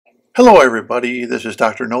Hello everybody, this is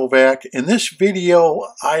Dr. Novak. In this video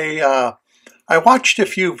I watched a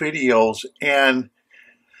few videos, and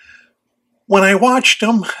when I watched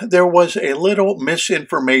them there was a little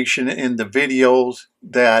misinformation in the videos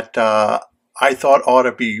that I thought ought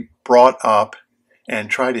to be brought up and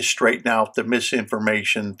try to straighten out the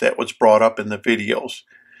misinformation that was brought up in the videos.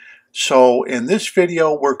 So in this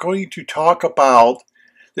video we're going to talk about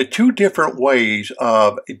the two different ways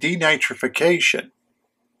of denitrification.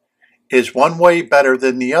 Is one way better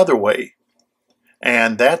than the other way?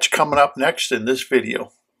 And that's coming up next in this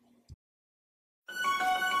video.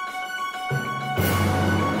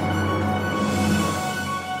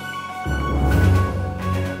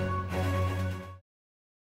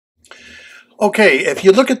 Okay, if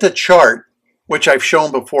you look at the chart, which I've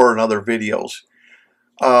shown before in other videos,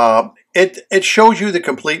 it shows you the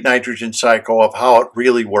complete nitrogen cycle of how it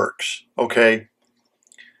really works. Okay,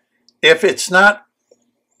 if it's not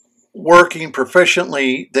working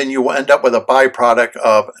proficiently, then you will end up with a byproduct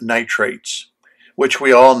of nitrates, which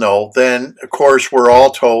we all know. Then, of course, we're all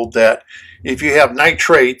told that if you have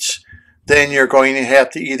nitrates, then you're going to have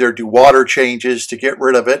to either do water changes to get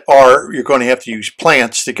rid of it, or you're going to have to use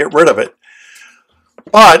plants to get rid of it.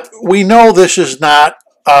 But we know this is not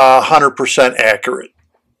 100% accurate.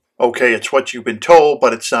 Okay, it's what you've been told,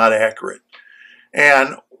 but it's not accurate.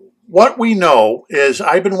 And what we know is,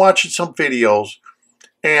 I've been watching some videos,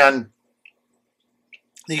 and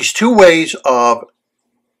these two ways of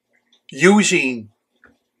using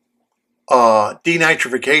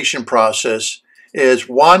denitrification process is,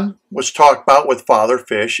 one was talked about with Father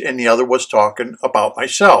Fish and the other was talking about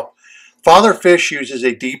myself. Father Fish uses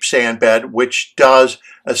a deep sand bed which does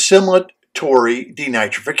assimilatory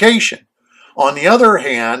denitrification. On the other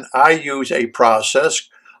hand, I use a process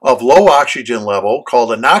of low oxygen level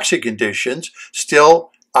called anoxic conditions,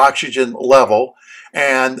 still oxygen level,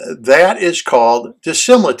 and that is called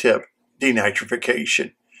dissimilative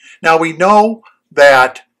denitrification. Now we know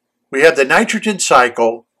that we have the nitrogen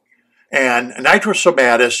cycle, and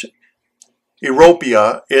Nitrosomatis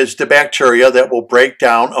aeropia is the bacteria that will break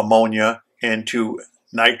down ammonia into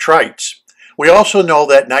nitrites. We also know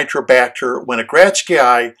that Nitrobacter, when a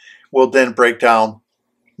Gratzkii, will then break down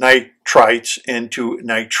nitrites into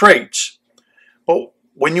nitrates. But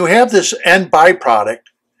when you have this end byproduct,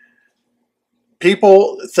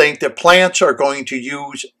 people think that plants are going to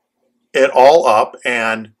use it all up,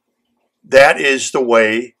 and that is the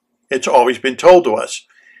way it's always been told to us.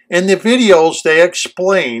 In the videos, they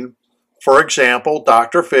explain, for example,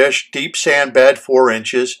 Dr. Fish, deep sand bed 4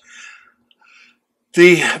 inches.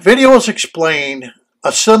 The videos explain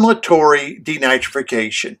assimilatory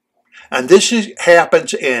denitrification, and this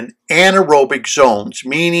happens in anaerobic zones,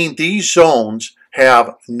 meaning these zones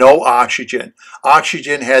have no oxygen.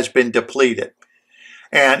 Oxygen has been depleted.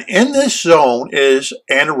 And in this zone is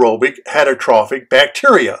anaerobic heterotrophic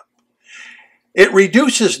bacteria. It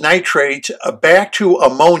reduces nitrates back to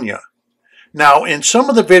ammonia. Now, in some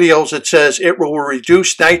of the videos it says it will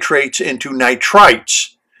reduce nitrates into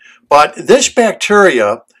nitrites, but this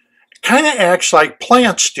bacteria kind of acts like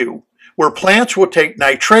plants do, where plants will take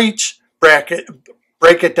nitrates, break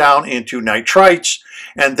it down into nitrites,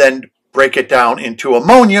 and then break it down into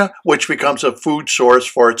ammonia, which becomes a food source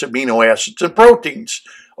for its amino acids and proteins.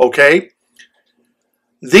 Okay?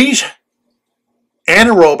 These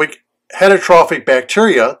anaerobic heterotrophic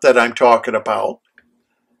bacteria that I'm talking about,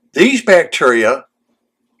 these bacteria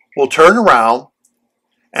will turn around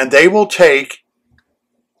and they will take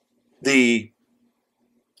the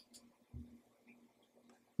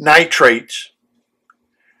nitrates,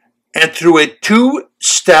 and through a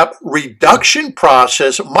two-step reduction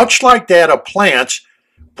process, much like that of plants,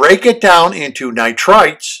 break it down into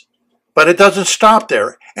nitrites, but it doesn't stop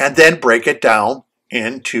there, and then break it down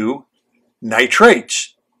into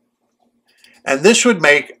nitrates. And this would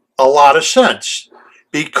make a lot of sense,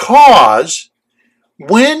 because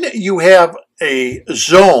when you have a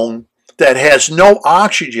zone that has no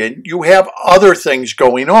oxygen, you have other things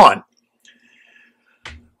going on.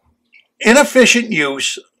 Inefficient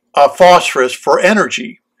use of phosphorus for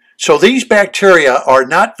energy. So these bacteria are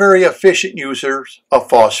not very efficient users of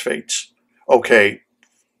phosphates, okay?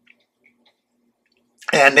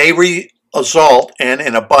 And they result in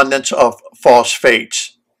an abundance of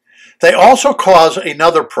phosphates. They also cause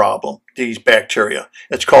another problem, these bacteria.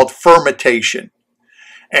 It's called fermentation.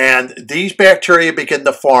 And these bacteria begin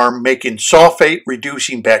to form, making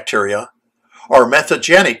sulfate-reducing bacteria or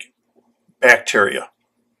methogenic bacteria,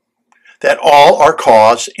 that all are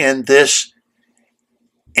caused in this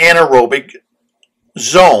anaerobic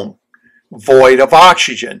zone, void of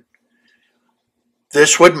oxygen.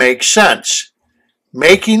 This would make sense.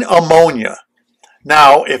 making ammonia.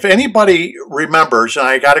 Now, if anybody remembers,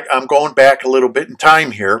 and I'm going back a little bit in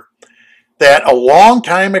time here, that a long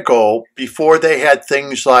time ago, before they had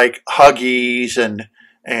things like Huggies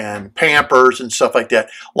and Pampers and stuff like that,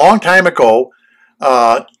 long time ago,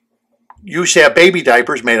 you used to have baby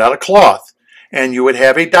diapers made out of cloth, and you would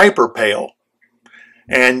have a diaper pail,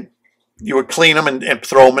 and you would clean them and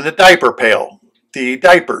throw them in the diaper pail, the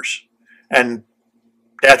diapers, and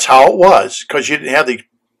that's how it was, because you didn't have the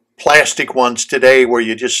plastic ones today where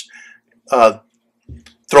you just throw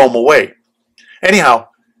them away. Anyhow,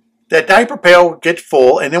 that diaper pail would get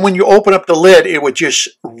full, and then when you open up the lid, it would just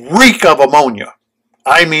reek of ammonia.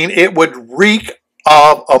 I mean, it would reek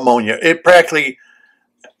of ammonia. It practically,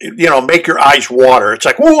 make your eyes water. It's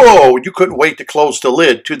like, whoa, you couldn't wait to close the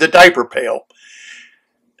lid to the diaper pail.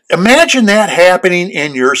 Imagine that happening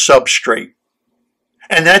in your substrate.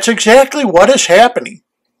 And that's exactly what is happening.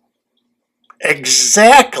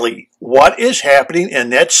 Exactly what is happening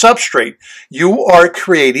in that substrate. You are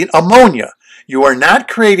creating ammonia. You are not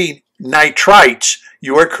creating nitrites,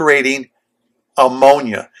 you are creating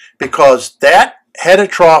ammonia, because that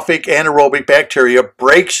heterotrophic anaerobic bacteria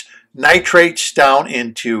breaks nitrates down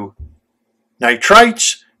into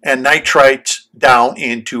nitrites and nitrites down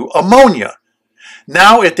into ammonia.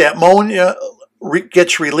 Now, if that ammonia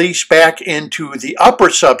gets released back into the upper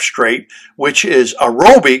substrate, which is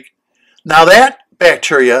aerobic, now that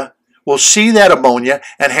bacteria will see that ammonia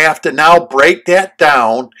and have to now break that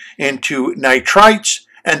down into nitrites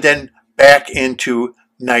and then back into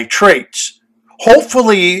nitrates.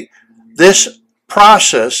 Hopefully, this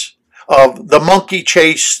process of the monkey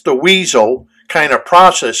chase the weasel kind of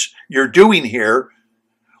process you're doing here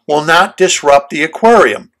will not disrupt the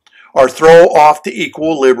aquarium or throw off the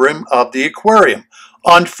equilibrium of the aquarium.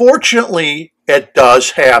 Unfortunately, it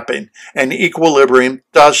does happen, and the equilibrium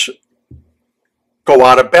does go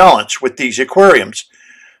out of balance with these aquariums.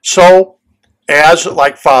 So, as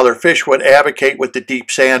like Father Fish would advocate with the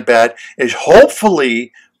deep sand bed, is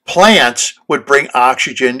hopefully plants would bring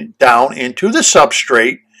oxygen down into the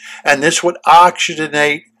substrate, and this would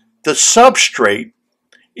oxygenate the substrate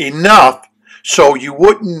enough so you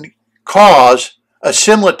wouldn't cause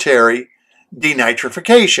assimilatory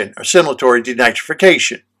denitrification.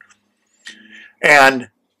 And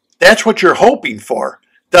that's what you're hoping for.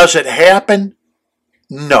 Does it happen?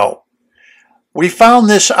 No. We found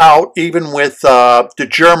this out even with the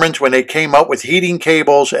Germans when they came up with heating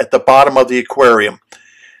cables at the bottom of the aquarium.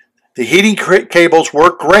 The heating cables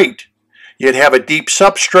work great. You'd have a deep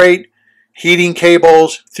substrate, heating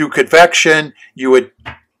cables through convection. You would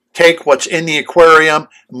take what's in the aquarium,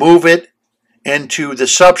 move it into the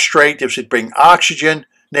substrate. This would bring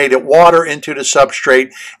oxygenated water into the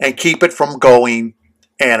substrate and keep it from going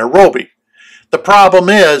anaerobic. The problem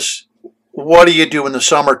is, what do you do in the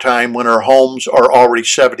summertime when our homes are already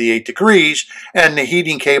 78 degrees and the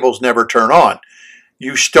heating cables never turn on?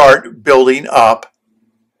 You start building up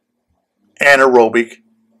anaerobic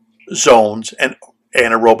zones and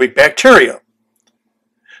anaerobic bacteria.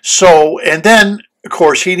 So, and then, of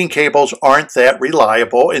course, heating cables aren't that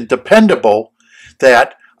reliable and dependable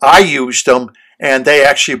that I used them and they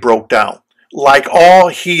actually broke down. Like all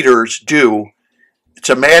heaters do, it's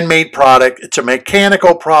a man-made product. It's a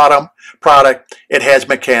mechanical product. It has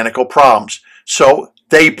mechanical problems. So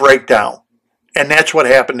they break down. And that's what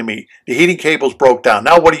happened to me. The heating cables broke down.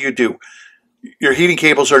 Now what do? Your heating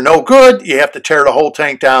cables are no good. You have to tear the whole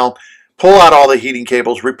tank down, pull out all the heating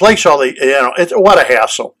cables, replace all the, what a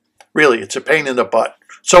hassle. Really, it's a pain in the butt.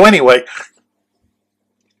 So anyway,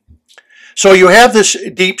 so you have this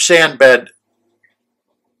deep sand bed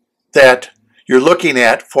that you're looking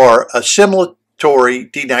at for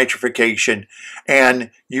assimilatory denitrification,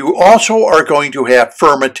 and you also are going to have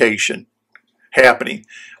fermentation happening.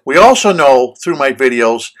 We also know through my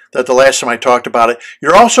videos that the last time I talked about it,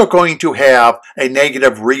 you're also going to have a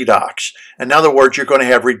negative redox. In other words, you're going to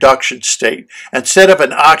have reduction state. Instead of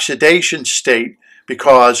an oxidation state,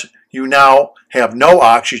 because you now have no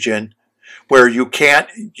oxygen, where you can't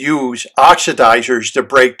use oxidizers to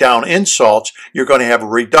break down insalts, you're going to have a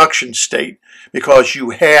reduction state because you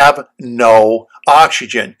have no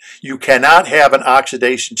oxygen. You cannot have an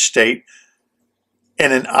oxidation state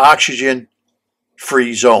in an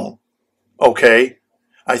oxygen-free zone. Okay?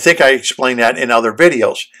 I think I explained that in other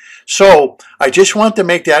videos. So I just want to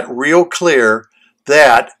make that real clear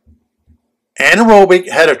that anaerobic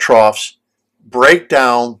heterotrophs break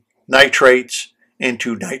down nitrates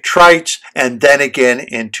into nitrites and then again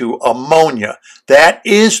into ammonia. That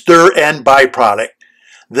is their end byproduct.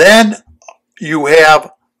 Then you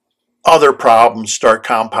have other problems start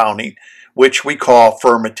compounding. which we call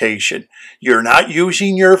fermentation. You're not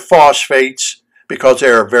using your phosphates because they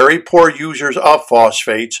are very poor users of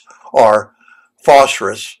phosphates or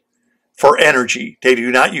phosphorus for energy. They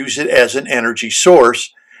do not use it as an energy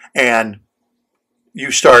source, and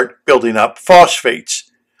you start building up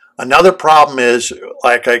phosphates. Another problem is,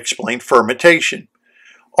 like I explained, fermentation.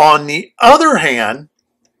 On the other hand,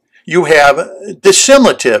 you have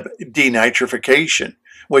dissimilative denitrification,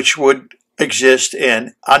 which would exist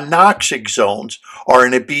in anoxic zones or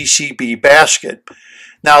in a BCB basket.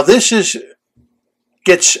 Now this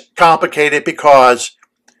gets complicated because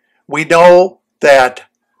we know that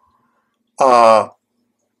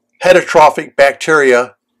heterotrophic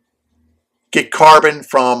bacteria get carbon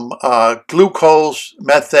from glucose,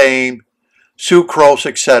 methane, sucrose,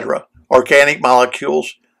 etc., organic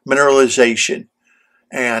molecules, mineralization,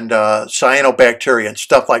 and cyanobacteria and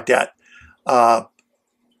stuff like that.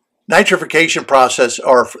 Nitrification process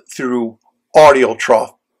are through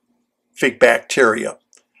autotrophic bacteria,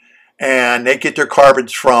 and they get their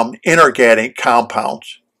carbons from inorganic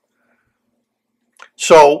compounds.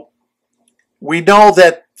 So we know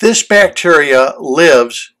that this bacteria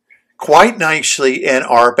lives quite nicely in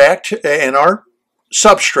our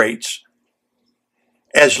substrates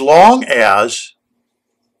as long as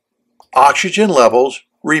oxygen levels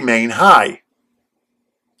remain high.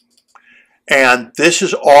 And this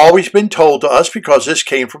has always been told to us because this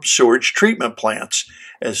came from sewage treatment plants.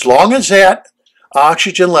 As long as that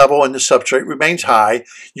oxygen level in the substrate remains high,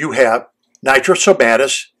 you have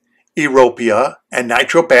Nitrosomatis, Europia, and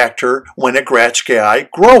Nitrobacter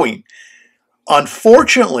winogradskii growing.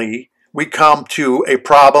 Unfortunately, we come to a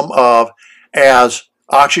problem of, as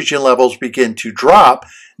oxygen levels begin to drop,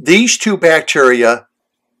 these two bacteria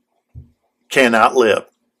cannot live.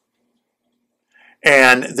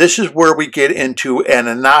 And this is where we get into an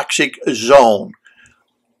anoxic zone.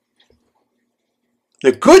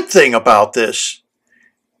 The good thing about this,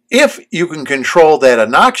 if you can control that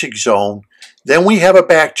anoxic zone, then we have a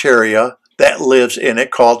bacteria that lives in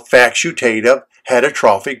it called facultative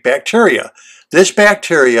heterotrophic bacteria. This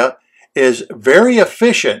bacteria is very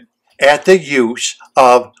efficient at the use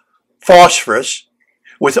of phosphorus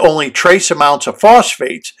with only trace amounts of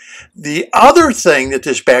phosphates. The other thing that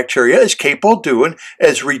this bacteria is capable of doing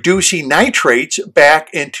is reducing nitrates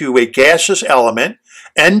back into a gaseous element,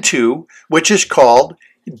 N2, which is called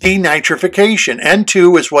denitrification.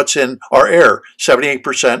 N2 is what's in our air.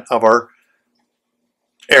 78% of our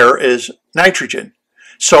air is nitrogen.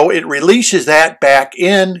 So it releases that back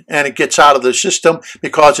in and it gets out of the system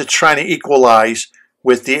because it's trying to equalize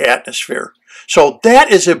with the atmosphere. So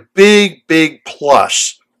that is a big, big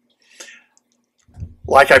plus.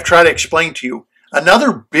 Like I've tried to explain to you,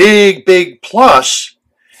 another big, big plus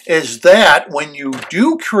is that when you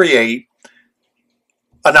do create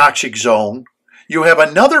an anoxic zone, you have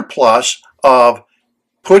another plus of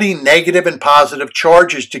putting negative and positive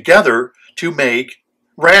charges together to make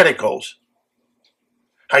radicals,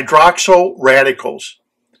 hydroxyl radicals.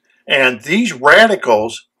 And these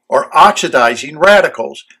radicals are oxidizing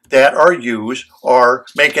radicals that are used or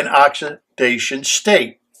make an oxidation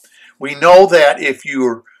state. We know that if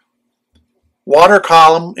your water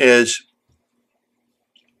column is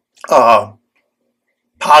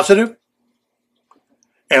positive,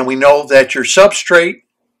 and we know that your substrate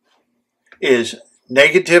is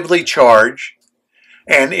negatively charged,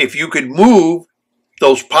 and if you could move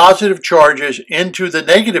those positive charges into the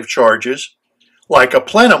negative charges, like a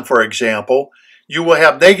plenum, for example, you will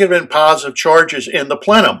have negative and positive charges in the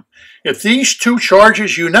plenum. If these two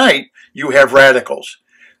charges unite, you have radicals.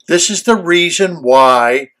 This is the reason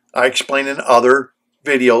why I explain in other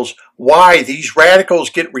videos why these radicals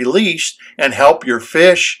get released and help your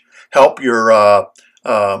fish, help your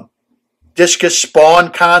discus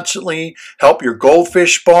spawn constantly, help your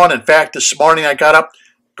goldfish spawn. In fact, this morning I got up,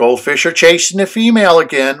 goldfish are chasing the female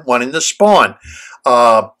again, wanting to spawn.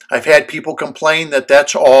 I've had people complain that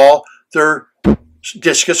that's all their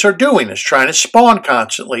discus are doing, is trying to spawn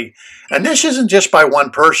constantly. And this isn't just by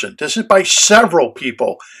one person. This is by several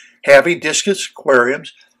people having discus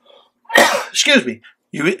aquariums, excuse me,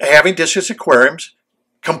 having discus aquariums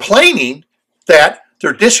complaining that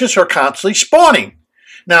their discus are constantly spawning.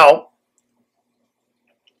 Now,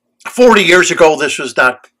 40 years ago, this was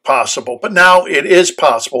not possible, but now it is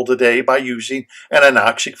possible today by using an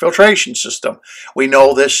anoxic filtration system. We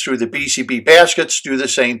know this through the BCB baskets, do the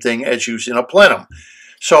same thing as using a plenum.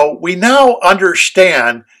 So we now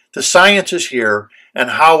understand the sciences here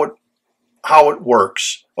and how it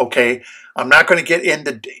works. Okay, I'm not going to get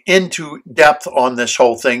into depth on this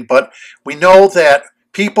whole thing, but we know that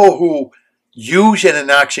people who use an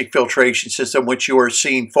anoxic filtration system, which you are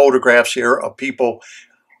seeing photographs here of people.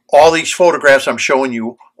 All these photographs I'm showing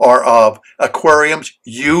you are of aquariums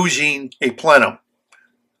using a plenum.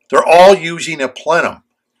 They're all using a plenum,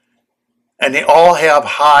 and they all have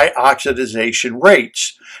high oxidization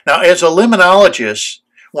rates. Now, as a limnologist,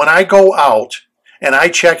 when I go out and I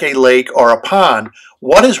check a lake or a pond,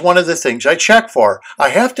 what is one of the things I check for? I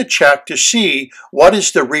have to check to see what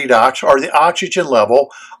is the redox or the oxygen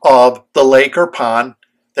level of the lake or pond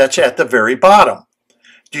that's at the very bottom.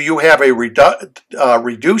 Do you have a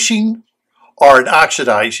reducing or an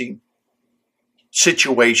oxidizing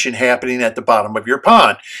situation happening at the bottom of your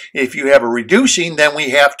pond? If you have a reducing, then we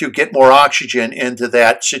have to get more oxygen into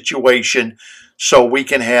that situation so we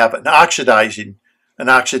can have an oxidation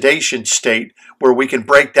state where we can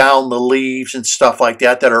break down the leaves and stuff like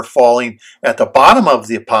that that are falling at the bottom of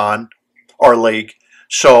the pond or lake,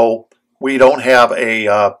 so we don't have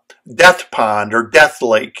a death pond or death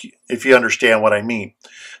lake, if you understand what I mean.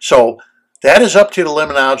 So that is up to the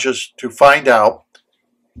limnologist to find out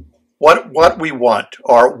what we want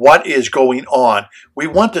or what is going on. We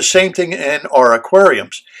want the same thing in our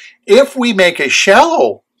aquariums. If we make a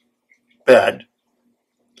shallow bed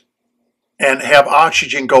and have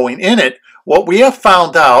oxygen going in it, what we have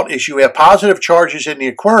found out is you have positive charges in the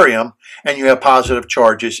aquarium and you have positive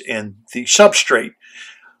charges in the substrate.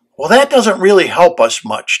 Well, that doesn't really help us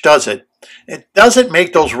much, does it? It doesn't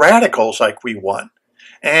make those radicals like we want.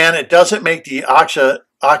 And it doesn't make the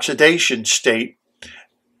oxidation state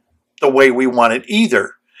the way we want it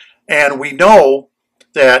either. And we know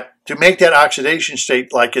that to make that oxidation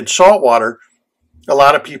state, like in salt water, a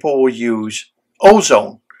lot of people will use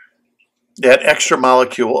ozone, that extra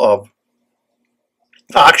molecule of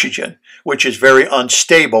oxygen, which is very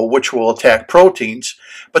unstable, which will attack proteins.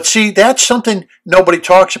 But see, that's something nobody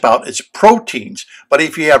talks about. It's proteins. But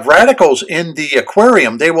if you have radicals in the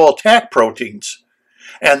aquarium, they will attack proteins.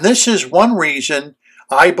 And this is one reason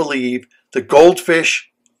I believe the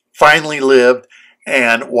goldfish finally lived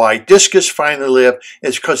and why discus finally lived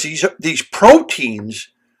is because these proteins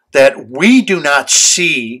that we do not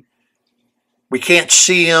see. We can't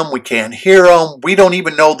see them, we can't hear them, we don't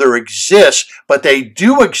even know they exist, but they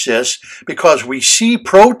do exist because we see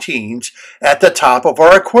proteins at the top of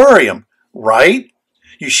our aquarium, right?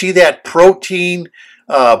 You see that protein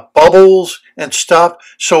bubbles and stuff.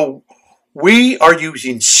 So we are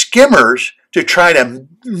using skimmers to try to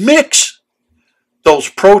mix those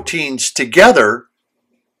proteins together,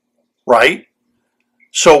 right?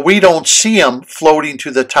 So we don't see them floating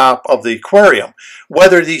to the top of the aquarium.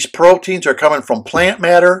 Whether these proteins are coming from plant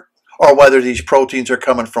matter or whether these proteins are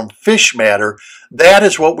coming from fish matter, that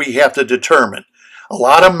is what we have to determine. A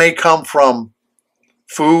lot of them may come from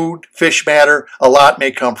food, fish matter, a lot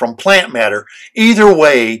may come from plant matter. Either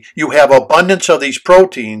way, you have abundance of these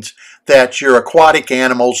proteins that your aquatic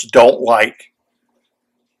animals don't like.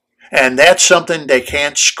 And that's something they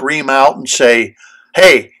can't scream out and say,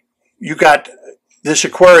 hey, you got this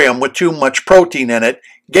aquarium with too much protein in it,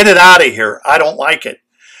 get it out of here, I don't like it.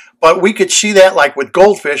 But we could see that like with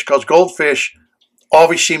goldfish, because goldfish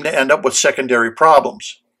always seem to end up with secondary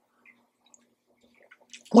problems.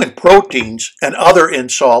 When proteins and other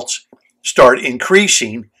insalts start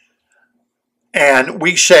increasing and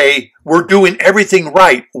we say we're doing everything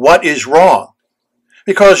right, what is wrong?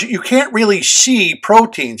 Because you can't really see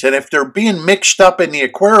proteins, and if they're being mixed up in the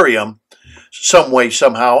aquarium some way,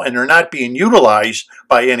 somehow, and they're not being utilized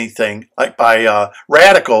by anything, like by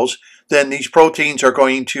radicals, then these proteins are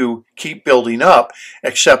going to keep building up,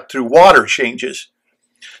 except through water changes.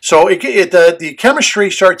 So the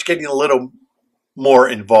chemistry starts getting a little more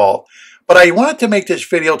involved. But I wanted to make this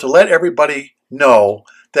video to let everybody know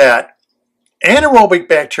that anaerobic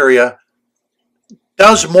bacteria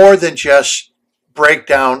does more than just break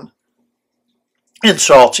down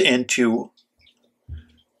insalts into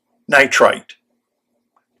nitrite.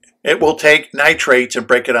 It will take nitrates and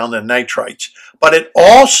break it down to nitrites, but it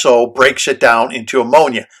also breaks it down into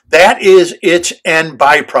ammonia. That is its end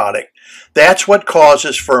byproduct. That's what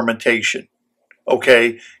causes fermentation.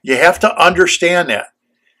 Okay, you have to understand that.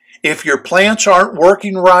 If your plants aren't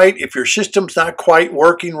working right, if your system's not quite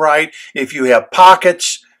working right, if you have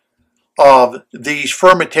pockets of these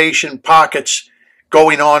fermentation pockets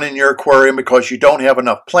going on in your aquarium because you don't have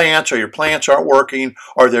enough plants or your plants aren't working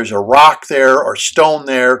or there's a rock there or stone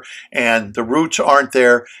there and the roots aren't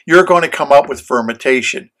there, you're going to come up with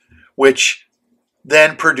fermentation, which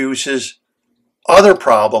then produces other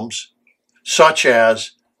problems such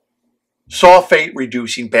as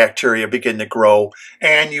sulfate-reducing bacteria begin to grow,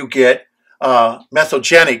 and you get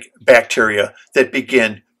methylgenic bacteria that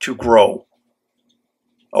begin to grow.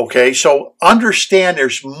 Okay, so understand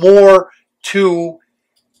there's more to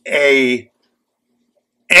a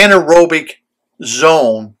anaerobic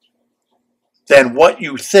zone than what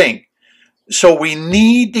you think. So we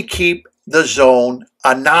need to keep the zone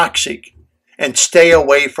anoxic and stay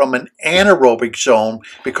away from an anaerobic zone,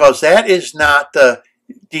 because that is not the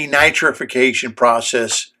denitrification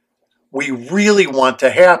process we really want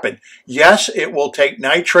to happen. Yes, it will take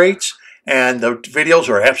nitrates, and the videos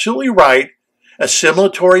are absolutely right.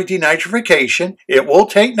 Assimilatory denitrification, it will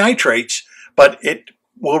take nitrates, but it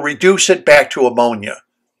will reduce it back to ammonia.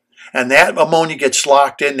 And that ammonia gets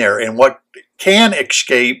locked in there. And what can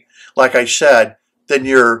escape, like I said, then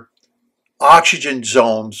your oxygen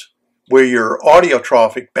zones where your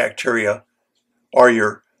audiotrophic bacteria are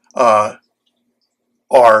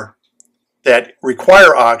that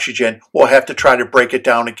require oxygen will have to try to break it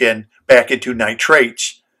down again back into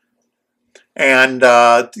nitrates. And,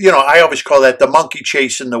 I always call that the monkey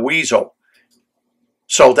chasing the weasel.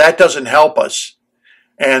 So that doesn't help us.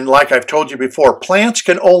 And like I've told you before, plants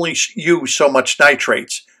can only use so much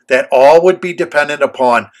nitrates. That all would be dependent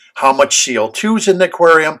upon how much CO2 is in the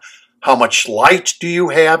aquarium, how much light do you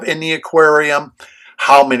have in the aquarium,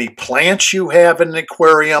 how many plants you have in the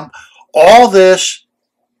aquarium. All this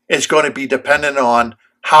is going to be dependent on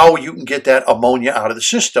how you can get that ammonia out of the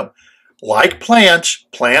system. Like plants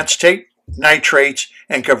take nitrates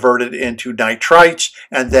and convert it into nitrites,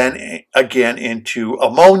 and then again into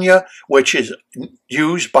ammonia, which is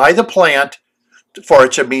used by the plant for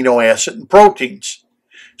its amino acid and proteins.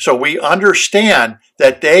 So we understand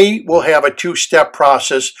that they will have a two-step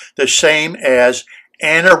process, the same as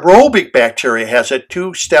anaerobic bacteria has a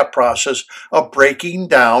two-step process of breaking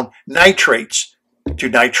down nitrates to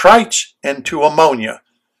nitrites and to ammonia.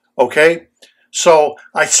 Okay? So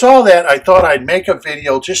I saw that. I thought I'd make a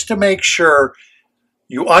video just to make sure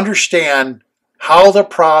you understand how the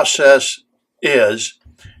process is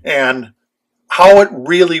and how it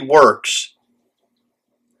really works.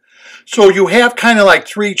 So you have kind of like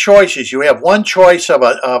three choices. You have one choice of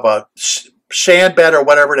a sand bed or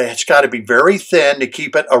whatever that's got to be very thin to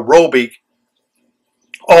keep it aerobic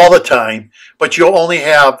all the time, but you'll only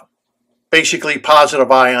have basically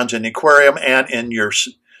positive ions in the aquarium and in your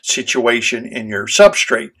situation in your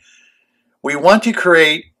substrate. We want to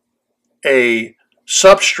create a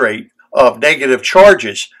substrate of negative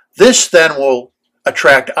charges. This then will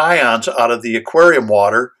attract ions out of the aquarium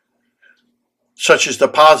water, such as the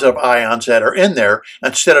positive ions that are in there,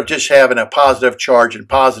 instead of just having a positive charge and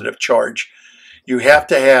positive charge. You have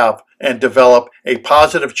to have and develop a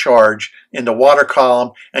positive charge in the water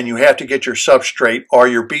column, and you have to get your substrate or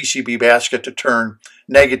your BCB basket to turn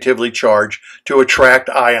negatively charged to attract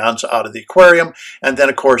ions out of the aquarium. And then,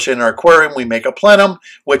 of course, in our aquarium, we make a plenum,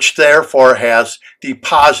 which therefore has the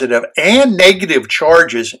positive and negative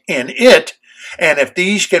charges in it. And if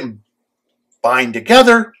these can bind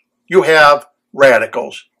together, you have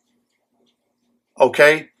radicals.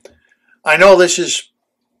 Okay? I know this is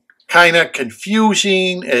kind of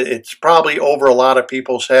confusing. It's probably over a lot of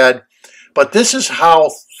people's head, but this is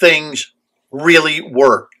how things really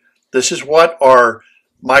work. This is what our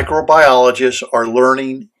microbiologists are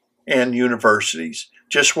learning in universities.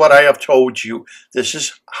 Just what I have told you. This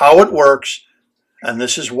is how it works, and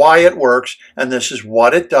this is why it works, and this is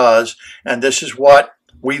what it does, and this is what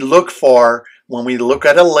we look for when we look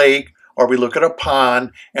at a lake or we look at a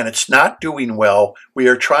pond and it's not doing well. We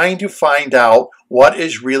are trying to find out what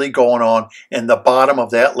is really going on in the bottom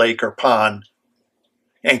of that lake or pond,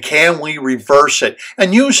 and can we reverse it?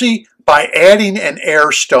 And usually by adding an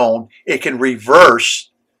air stone, it can reverse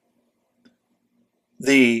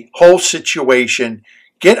the whole situation,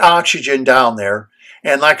 get oxygen down there,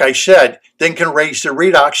 and like I said, then can raise the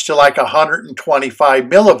redox to like 125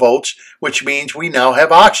 millivolts, which means we now have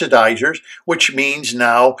oxidizers, which means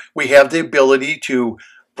now we have the ability to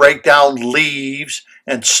break down leaves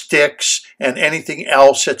and sticks and anything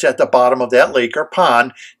else that's at the bottom of that lake or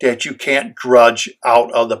pond that you can't drudge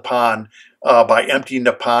out of the pond by emptying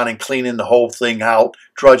the pond and cleaning the whole thing out,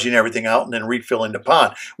 drudging everything out, and then refilling the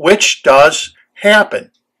pond, which does happen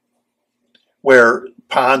where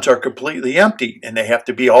ponds are completely empty and they have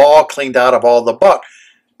to be all cleaned out of all the muck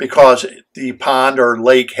because the pond or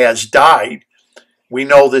lake has died. We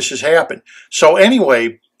know this has happened. So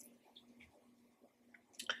anyway,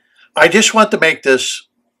 I just want to make this,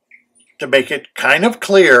 to make it kind of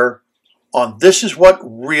clear on this is what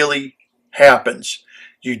really happens.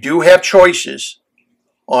 You do have choices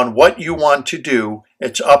on what you want to do.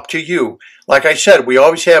 It's up to you. Like I said, we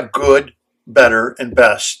always have good, better, and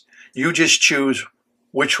best. You just choose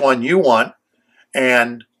which one you want,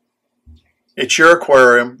 and it's your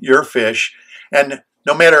aquarium, your fish. And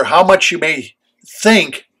no matter how much you may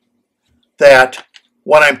think that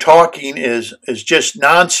what I'm talking is just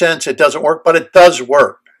nonsense, it doesn't work, but it does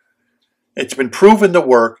work. It's been proven to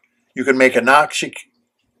work. You can make anoxic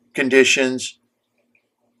conditions,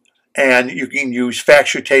 and you can use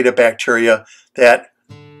bacteria that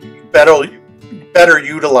better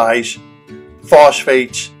utilize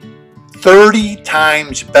phosphates 30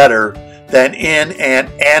 times better than in an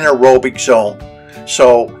anaerobic zone.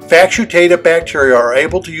 So bacteria are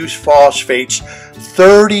able to use phosphates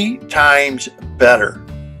 30 times better.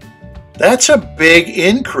 That's a big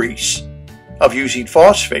increase of using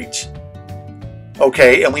phosphates.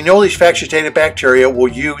 Okay, and we know these bacteria will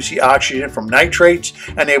use the oxygen from nitrates,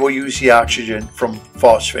 and they will use the oxygen from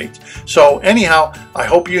phosphates. So anyhow, I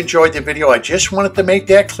hope you enjoyed the video. I just wanted to make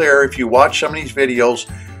that clear. If you watch some of these videos,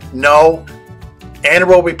 no,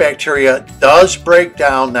 anaerobic bacteria does break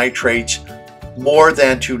down nitrates more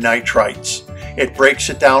than to nitrites. It breaks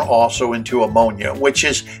it down also into ammonia, which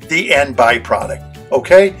is the end byproduct.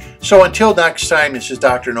 Okay, so until next time, this is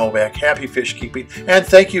Dr. Novak. Happy fish keeping, and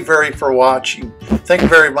thank you very much for watching.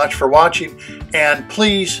 And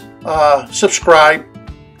please subscribe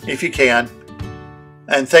if you can.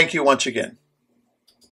 And thank you once again.